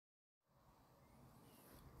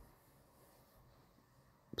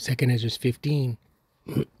2 Ezra 15,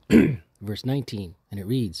 verse 19, and it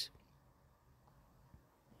reads,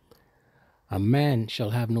 "A man shall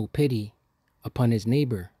have no pity upon his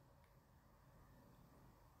neighbor,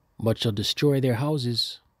 but shall destroy their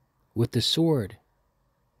houses with the sword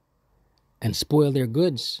and spoil their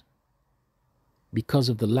goods because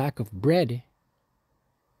of the lack of bread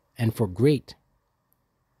and for great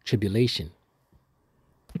tribulation."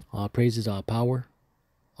 All praises, all power,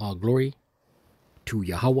 all glory to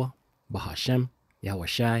Yahweh, Bahashem, Yahweh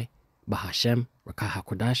Shai, Bahashem, Rakah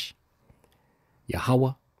HaKodash.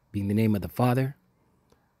 Yahweh being the name of the Father,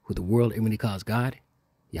 who the world inwardly calls God.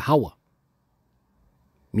 Yahweh,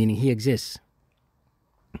 meaning he exists.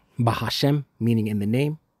 Bahashem, meaning in the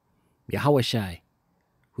name. Yahweh Shai,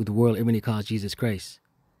 who the world inwardly calls Jesus Christ.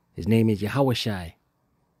 His name is Yahweh Shai,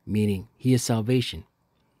 meaning he is salvation.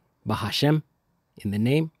 Bahashem, in the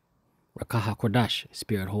name. Rakah HaKodash,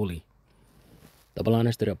 Spirit Holy. Double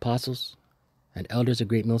honors to the apostles and elders of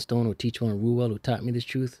Great Millstone who teach well and rule well, who taught me this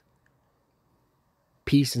truth.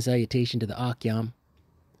 Peace and salutation to the Akyam,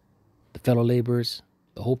 the fellow laborers,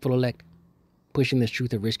 the hopeful elect, pushing this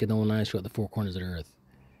truth of risk in their own lives throughout the four corners of the earth.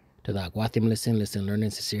 To the Akwathim listen, learn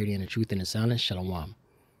in sincerity and the truth and in silence, Shalom.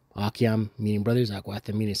 Akyam, meaning brothers,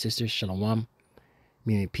 Akwathim, meaning sisters, Shalom,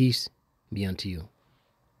 meaning peace be unto you.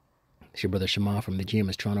 It's your brother Shema from the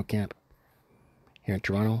GMS Toronto camp, here in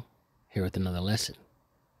Toronto, here with another lesson.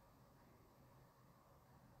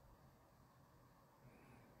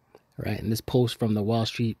 All right, and this post from the Wall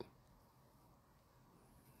Street,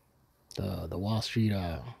 the Wall Street,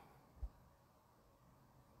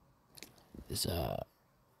 this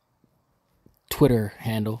Twitter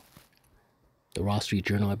handle, the Wall Street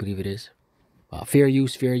Journal, I believe it is. Fair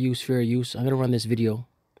use, fair use, fair use. I'm gonna run this video.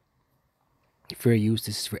 Fair use.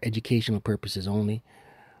 This is for educational purposes only.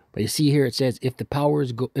 But you see here it says if the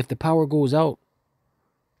power goes out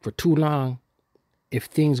for too long, if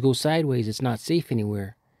things go sideways, it's not safe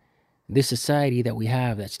anywhere. This society that we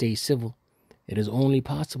have that stays civil, it is only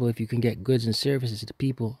possible if you can get goods and services to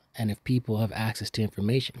people and if people have access to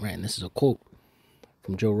information, right? And this is a quote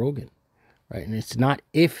from Joe Rogan, right? And it's not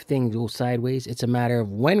if things go sideways, it's a matter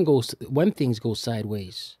of when things go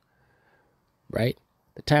sideways, right?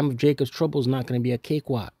 The time of Jacob's trouble is not going to be a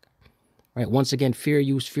cakewalk. Right, once again, fair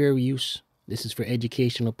use, fair use. This is for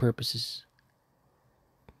educational purposes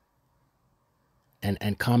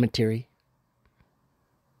and commentary.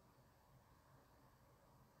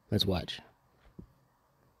 Let's watch.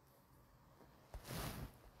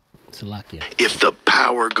 Salakia. If the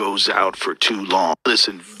power goes out for too long,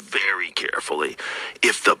 listen very carefully.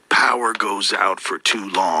 If the power goes out for too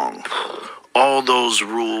long, all those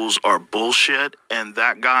rules are bullshit, and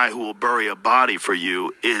that guy who will bury a body for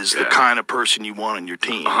you is the kind of person you want on your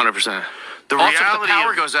team. 100%. The also, reality if the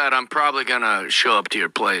power goes out, I'm probably going to show up to your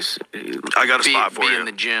place. I got a spot for you. Be in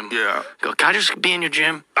the gym. Yeah. Go, can I just be in your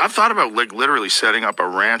gym? I've thought about like literally setting up a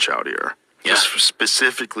ranch out here. Yeah. Just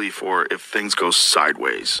specifically for if things go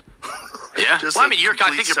sideways. Yeah. Just well, I a mean, I think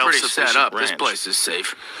complete you're pretty set self-sufficient up. ranch. This place is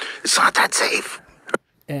safe. It's not that safe.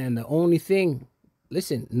 And the only thing,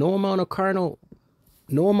 listen, no amount of carnal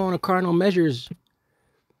measures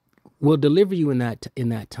will deliver you in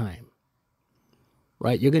that time.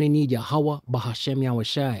 Right? You're going to need Yahweh, Bahashem, Yahweh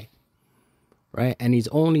Shai. Right? And he's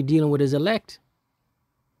only dealing with his elect.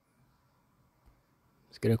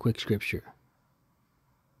 Let's get a quick scripture.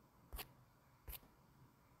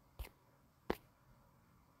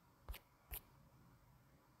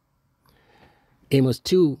 Amos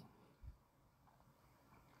 2,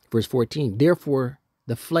 verse 14. Therefore,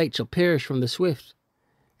 the flight shall perish from the swift,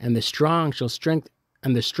 and the strong shall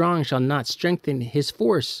not strengthen his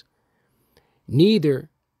force, neither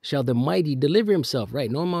shall the mighty deliver himself.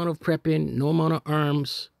 Right? No amount of prepping, no amount of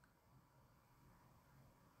arms,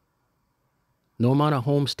 no amount of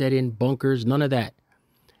homesteading, bunkers, none of that.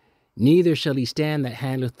 Neither shall he stand that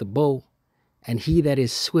handleth the bow, and he that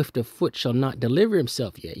is swift of foot shall not deliver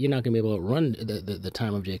himself yet. You're not going to be able to run the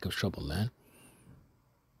time of Jacob's trouble, man.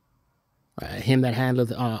 Him that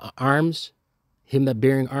handleth arms, him that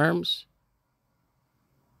bearing arms.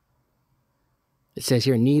 It says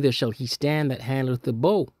here, neither shall he stand that handleth the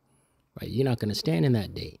bow. Right? You're not going to stand in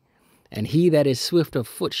that day. And he that is swift of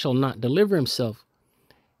foot shall not deliver himself.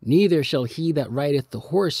 Neither shall he that rideth the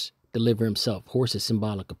horse deliver himself. Horse is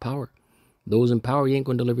symbolic of power. Those in power, you ain't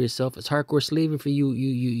going to deliver yourself. It's hardcore slavery for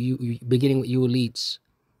you beginning with you elites.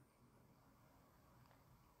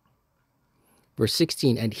 Verse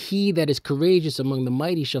 16, and he that is courageous among the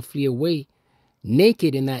mighty shall flee away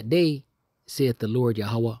naked in that day, saith the Lord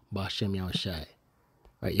Yahweh, Ba'ashem Yahweh Shai.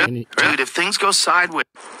 Right, Dude, if things go sideways,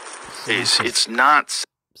 it's not.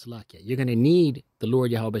 Salakia. You're going to need the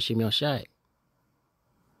Lord Yahweh Shem Yahushai.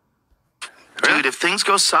 Dude, if things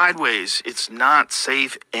go sideways, it's not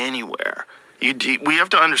safe anywhere. We have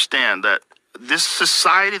to understand that this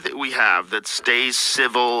society that we have that stays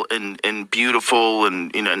civil and beautiful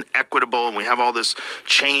and, you know, and equitable, and we have all this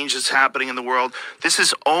change that's happening in the world, this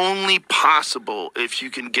is only possible if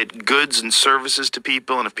you can get goods and services to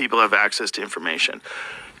people and if people have access to information.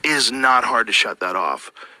 It is not hard to shut that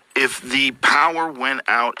off. If the power went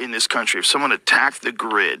out in this country, if someone attacked the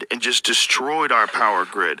grid and just destroyed our power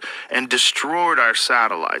grid and destroyed our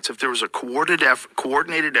satellites, if there was a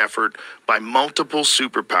coordinated effort by multiple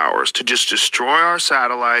superpowers to just destroy our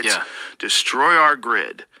satellites, destroy our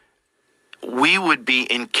grid, we would be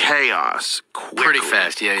in chaos quickly. Pretty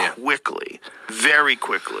fast, Quickly, very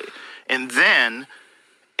quickly. And then,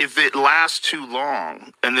 if it lasts too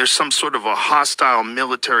long and there's some sort of a hostile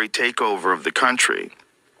military takeover of the country,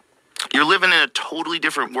 you're living in a totally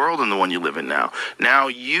different world than the one you live in now. Now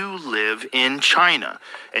you live in China,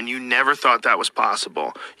 and you never thought that was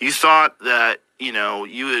possible. You thought that, you know,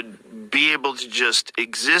 you would be able to just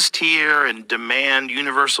exist here and demand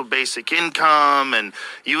universal basic income, and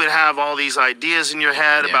you would have all these ideas in your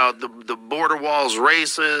head about the border walls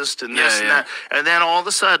racist and this and that. And then all of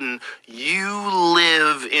a sudden, you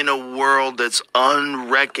live in a world that's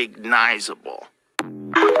unrecognizable.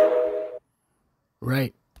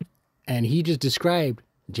 Right. And he just described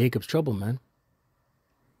Jacob's trouble, man.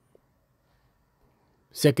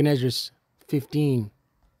 2nd Ezra 15.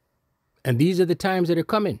 And these are the times that are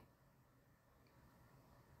coming.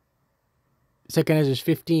 2nd Ezra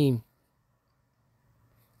 15.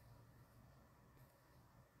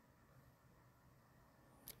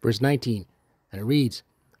 Verse 19. And it reads,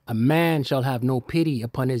 a man shall have no pity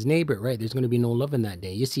upon his neighbor. Right? There's going to be no love in that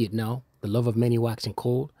day. You see it now. The love of many waxing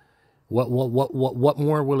cold. What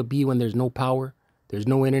more will it be when there's no power? There's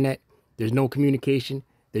no internet. There's no communication.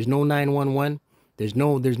 There's no 911. There's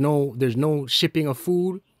no shipping of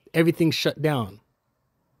food. Everything's shut down.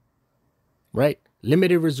 Right?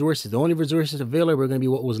 Limited resources. The only resources available are going to be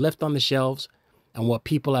what was left on the shelves and what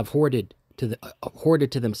people have hoarded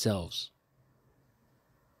to themselves.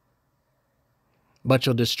 But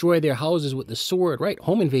shall destroy their houses with the sword. Right?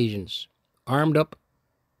 Home invasions. Armed up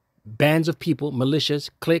bands of people, militias,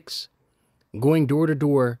 cliques, going door to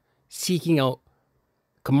door, seeking out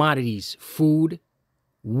commodities, food,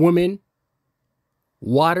 women,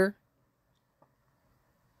 water,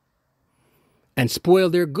 and spoil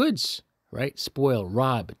their goods, right? Spoil,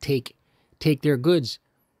 rob, take their goods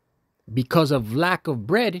because of lack of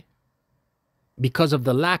bread, because of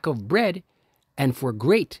the lack of bread, and for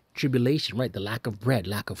great tribulation, right? The lack of bread,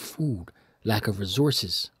 lack of food, lack of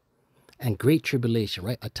resources, and great tribulation,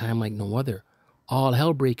 right? A time like no other. All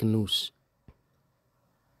hell breaking loose.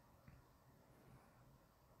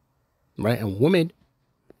 Right? And women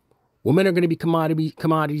are going to be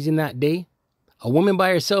commodities in that day. A woman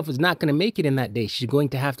by herself is not going to make it in that day. She's going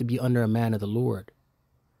to have to be under a man of the Lord.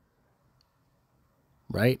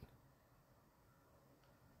 Right?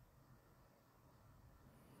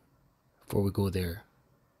 Before we go there.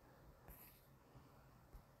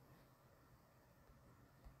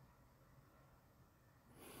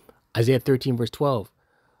 Isaiah 13 verse 12.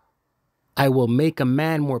 I will make a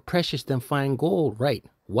man more precious than fine gold. Right.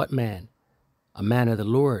 What man? A man of the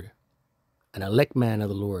Lord. An elect man of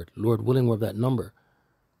the Lord. Lord willing, we're of that number.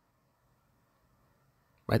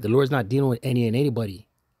 Right. The Lord's not dealing with any and anybody.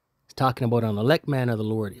 He's talking about an elect man of the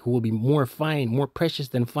Lord who will be more fine, more precious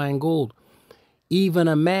than fine gold. Even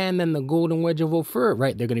a man than the golden wedge of Ophir.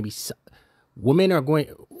 Right. They're going to be, women are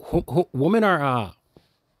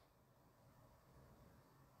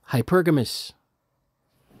hypergamous.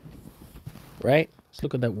 Right? Let's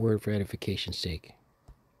look at that word for edification's sake.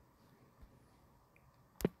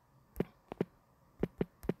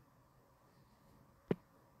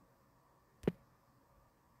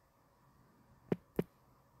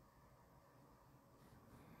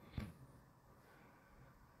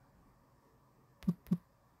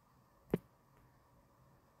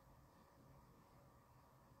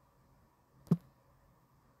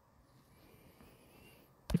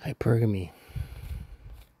 Hypergamy.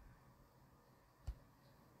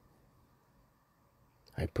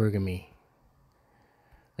 Hypergamy.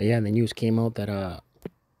 Yeah, and the news came out that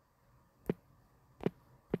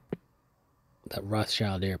that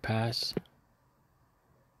Rothschild heir passed.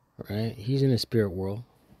 Right? He's in the spirit world,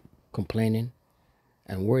 complaining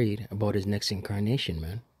and worried about his next incarnation,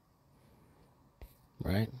 man.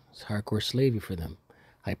 Right? It's hardcore slavery for them.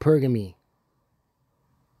 Hypergamy.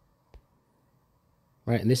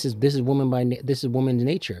 Right, and this is woman's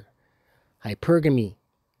nature. Hypergamy.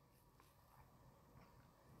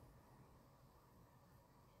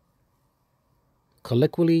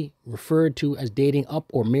 colloquially referred to as dating up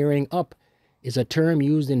or marrying up, is a term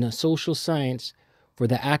used in the social science for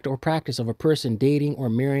the act or practice of a person dating or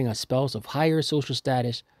marrying a spouse of higher social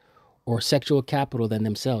status or sexual capital than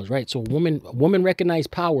themselves, right? So a woman recognize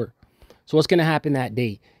power. So what's going to happen that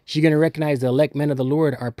day? She's going to recognize the elect men of the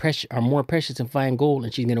Lord are more precious than fine gold.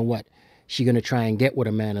 And she's going to what? She's going to try and get with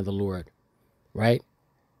a man of the Lord, right?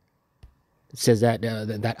 It says that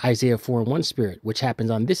Isaiah 4:1 spirit, which happens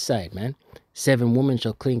on this side, man. 7 women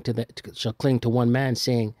shall cling to one man,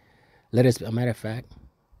 saying, let us, a matter of fact,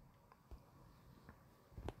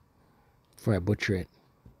 before I butcher it,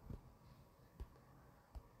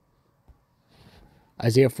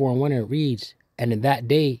 Isaiah 4:1, it reads, and in that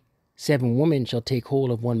day, 7 women shall take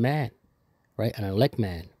hold of one man, right? An elect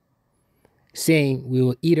man, saying, we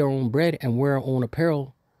will eat our own bread and wear our own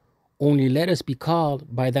apparel. Only let us be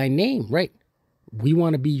called by thy name, right? We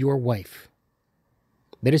want to be your wife.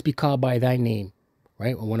 Let us be called by thy name,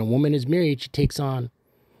 right? When a woman is married, she takes on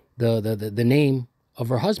the name of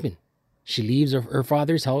her husband. She leaves her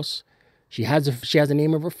father's house. She has the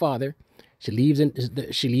name of her father. She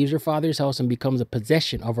leaves her father's house and becomes a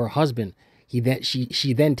possession of her husband.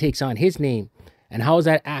 She then takes on his name. And how is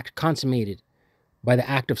that act consummated? By the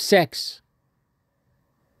act of sex.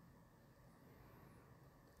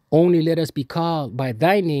 Only let us be called by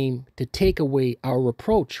thy name to take away our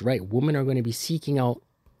reproach, right? Women are going to be seeking out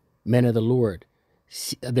men of the Lord.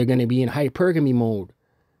 They're going to be in hypergamy mode.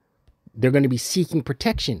 They're going to be seeking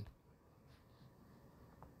protection.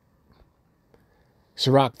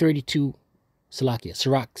 Sirach 32, Sirach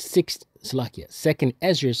 6, 2nd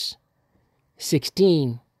Ezra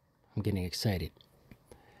 16. I'm getting excited.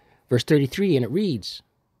 Verse 33, and it reads,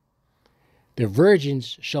 the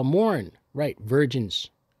virgins shall mourn, right?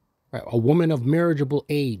 Virgins, right? A woman of marriageable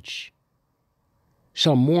age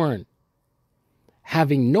shall mourn,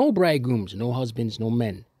 having no bridegrooms, no husbands, no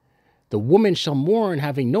men. The woman shall mourn,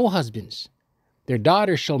 having no husbands. Their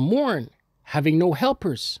daughters shall mourn, having no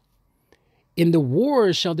helpers. In the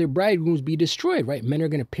wars shall their bridegrooms be destroyed, right? Men are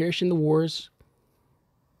going to perish in the wars.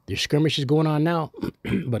 There's skirmishes going on now,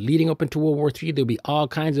 but leading up into World War III, there'll be all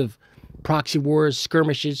kinds of proxy wars,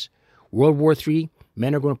 skirmishes. World War III,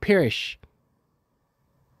 men are going to perish.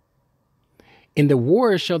 In the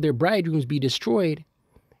wars shall their bridegrooms be destroyed,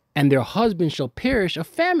 and their husbands shall perish of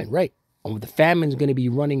famine, right? The famine is going to be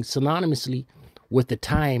running synonymously with the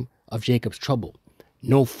time of Jacob's trouble.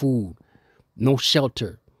 No food, no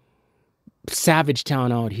shelter. Savage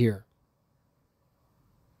town out here.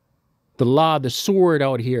 The law, the sword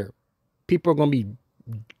out here. People are going to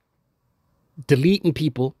be deleting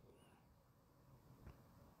people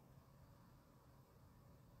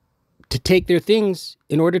to take their things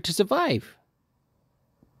in order to survive.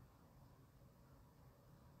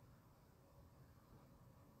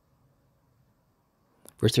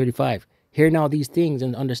 Verse 35, hear now these things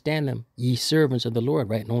and understand them, ye servants of the Lord,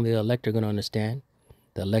 right? And only the elect are going to understand.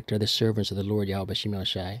 The elect are the servants of the Lord, Yahweh Shem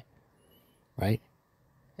Shai, right?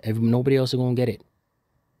 Nobody else is going to get it.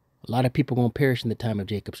 A lot of people are going to perish in the time of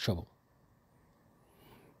Jacob's trouble.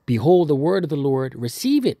 Behold the word of the Lord,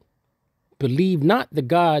 receive it. Believe not the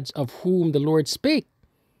gods of whom the Lord spake,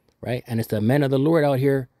 right? And it's the men of the Lord out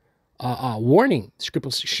here warning.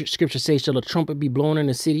 Scripture says, shall a trumpet be blown in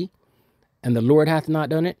the city, and the Lord hath not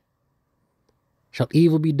done it? Shall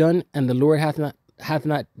evil be done, and the Lord hath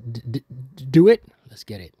not do it? Let's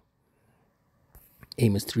get it.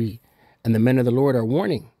 Amos 3. And the men of the Lord are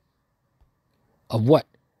warning of what?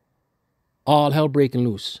 All hell breaking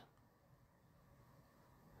loose.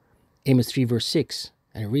 Amos 3 verse 6.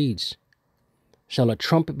 And it reads, shall a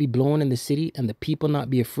trumpet be blown in the city and the people not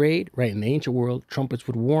be afraid? Right, in the ancient world, trumpets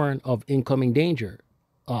would warn of incoming danger.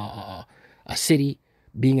 A city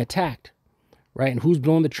being attacked. Right, and who's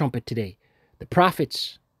blowing the trumpet today? The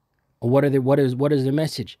prophets. What is the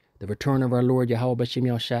message? The return of our Lord Yahweh B'Shem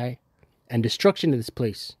Yahushai and destruction of this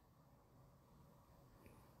place.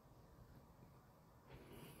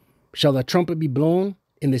 Shall the trumpet be blown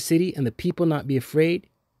in the city and the people not be afraid?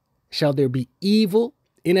 Shall there be evil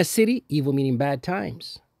in a city? Evil meaning bad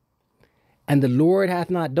times. And the Lord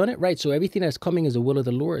hath not done it, right? So everything that's coming is the will of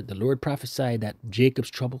the Lord. The Lord prophesied that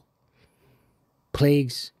Jacob's trouble,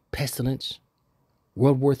 plagues, pestilence,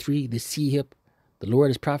 World War III, the sea hip. The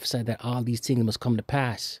Lord has prophesied that all these things must come to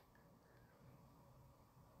pass.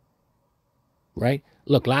 Right?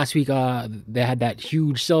 Look, last week they had that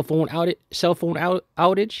huge cell phone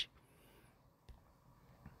outage.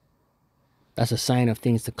 That's a sign of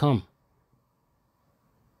things to come.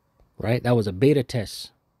 Right? That was a beta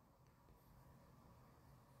test.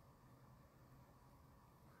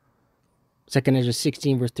 Second Ezra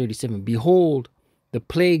 16 verse 37. Behold, the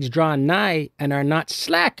plagues draw nigh and are not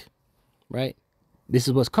slack, right? This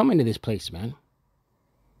is what's coming to this place, man.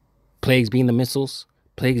 Plagues being the missiles,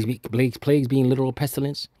 plagues being literal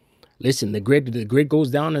pestilence. Listen, the grid goes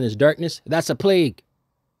down and there's darkness. That's a plague.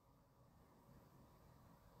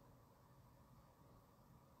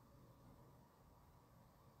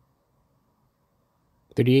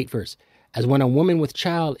 (38th verse). As when a woman with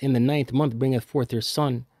child in the 9th month bringeth forth her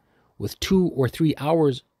son, with 2 or 3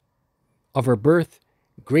 hours of her birth,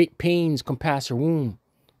 great pains compass her womb,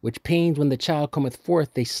 which pains when the child cometh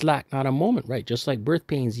forth, they slack not a moment, right? Just like birth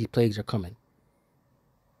pains, these plagues are coming.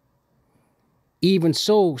 Even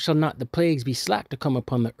so shall not the plagues be slack to come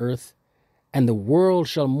upon the earth, and the world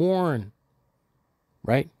shall mourn,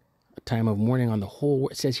 right? A time of mourning on the whole.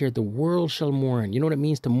 It says here, the world shall mourn. You know what it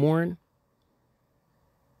means to mourn?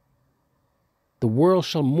 The world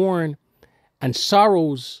shall mourn, and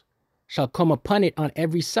sorrows shall come upon it on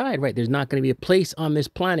every side, right? There's not going to be a place on this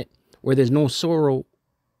planet where there's no sorrow,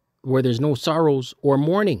 where there's no sorrows or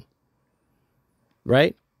mourning,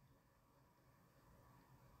 right?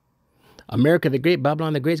 America the Great,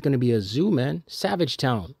 Babylon the Great is going to be a zoo, man. Savage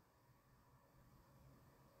town.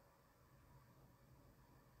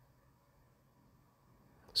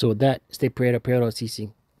 So with that, stay prayed up, prayed out,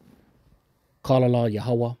 ceasing. Call Allah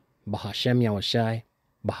Yahweh, Bahashem Yahushai,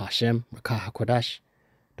 Bahashem Rakah HaKodash.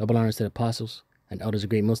 Double honors to the apostles and elders of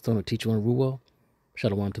Great Millstone who teach you and rule well.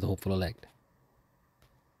 Shalom to the hopeful elect.